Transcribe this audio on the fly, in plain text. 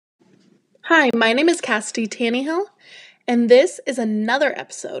Hi, my name is Cassidy Tannehill, and this is another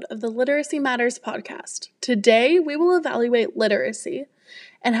episode of the Literacy Matters podcast. Today, we will evaluate literacy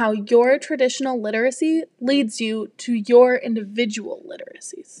and how your traditional literacy leads you to your individual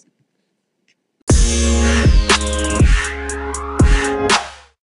literacies.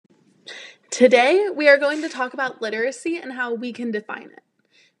 Today, we are going to talk about literacy and how we can define it.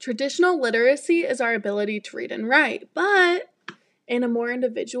 Traditional literacy is our ability to read and write, but in a more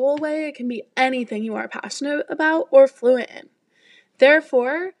individual way, it can be anything you are passionate about or fluent in.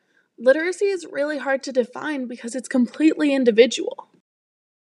 Therefore, literacy is really hard to define because it's completely individual.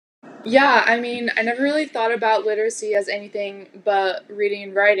 Yeah, I never really thought about literacy as anything but reading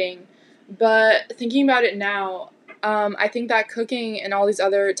and writing. But thinking about it now, I think that cooking and all these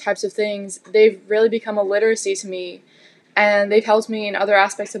other types of things, they've really become a literacy to me. And they've helped me in other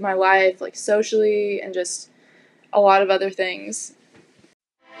aspects of my life, like socially and just a lot of other things.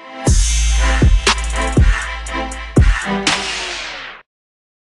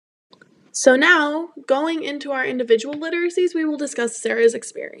 So now, going into our individual literacies, we will discuss Sarah's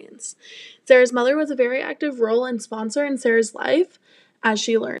experience. Sarah's mother was a very active role and sponsor in Sarah's life as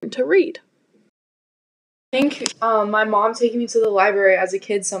she learned to read. I think my mom taking me to the library as a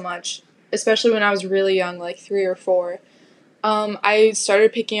kid so much, especially when I was really young, like 3 or 4. I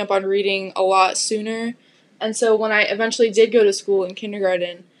started picking up on reading a lot sooner, and so when I eventually did go to school in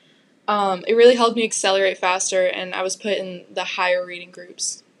kindergarten, it really helped me accelerate faster, and I was put in the higher reading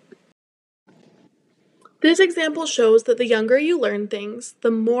groups. This example shows that the younger you learn things,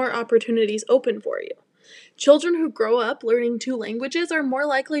 the more opportunities open for you. Children who grow up learning 2 languages are more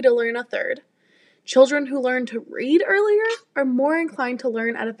likely to learn a third. Children who learn to read earlier are more inclined to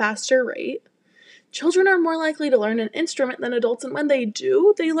learn at a faster rate. Children are more likely to learn an instrument than adults, and when they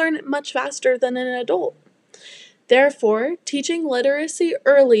do, they learn it much faster than an adult. Therefore, teaching literacy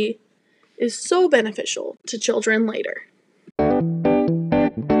early is so beneficial to children later.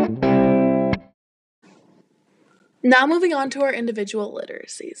 Now moving on to our individual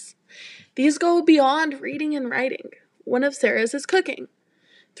literacies. These go beyond reading and writing. One of Sarah's is cooking.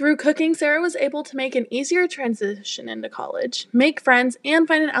 Through cooking, Sarah was able to make an easier transition into college, make friends, and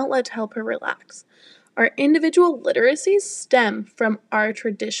find an outlet to help her relax. Our individual literacies stem from our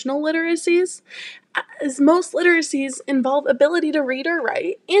traditional literacies, as most literacies involve ability to read or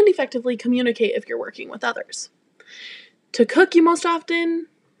write and effectively communicate if you're working with others. To cook, you most often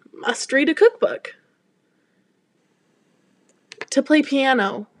must read a cookbook. To play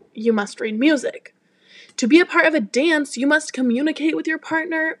piano, you must read music. To be a part of a dance, you must communicate with your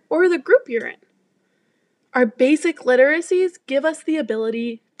partner or the group you're in. Our basic literacies give us the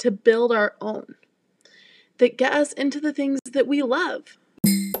ability to build our own, that get us into the things that we love.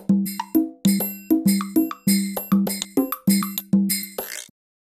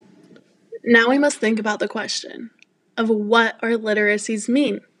 Now we must think about the question of what our literacies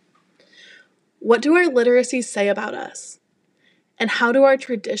mean. What do our literacies say about us? And how do our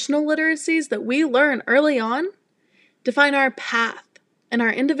traditional literacies that we learn early on define our path and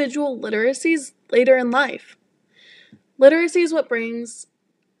our individual literacies later in life? Literacy is what brings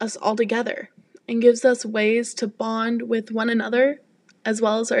us all together and gives us ways to bond with one another as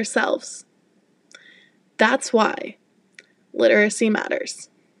well as ourselves. That's why literacy matters.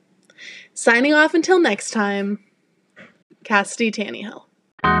 Signing off until next time, Cassidy Tannehill.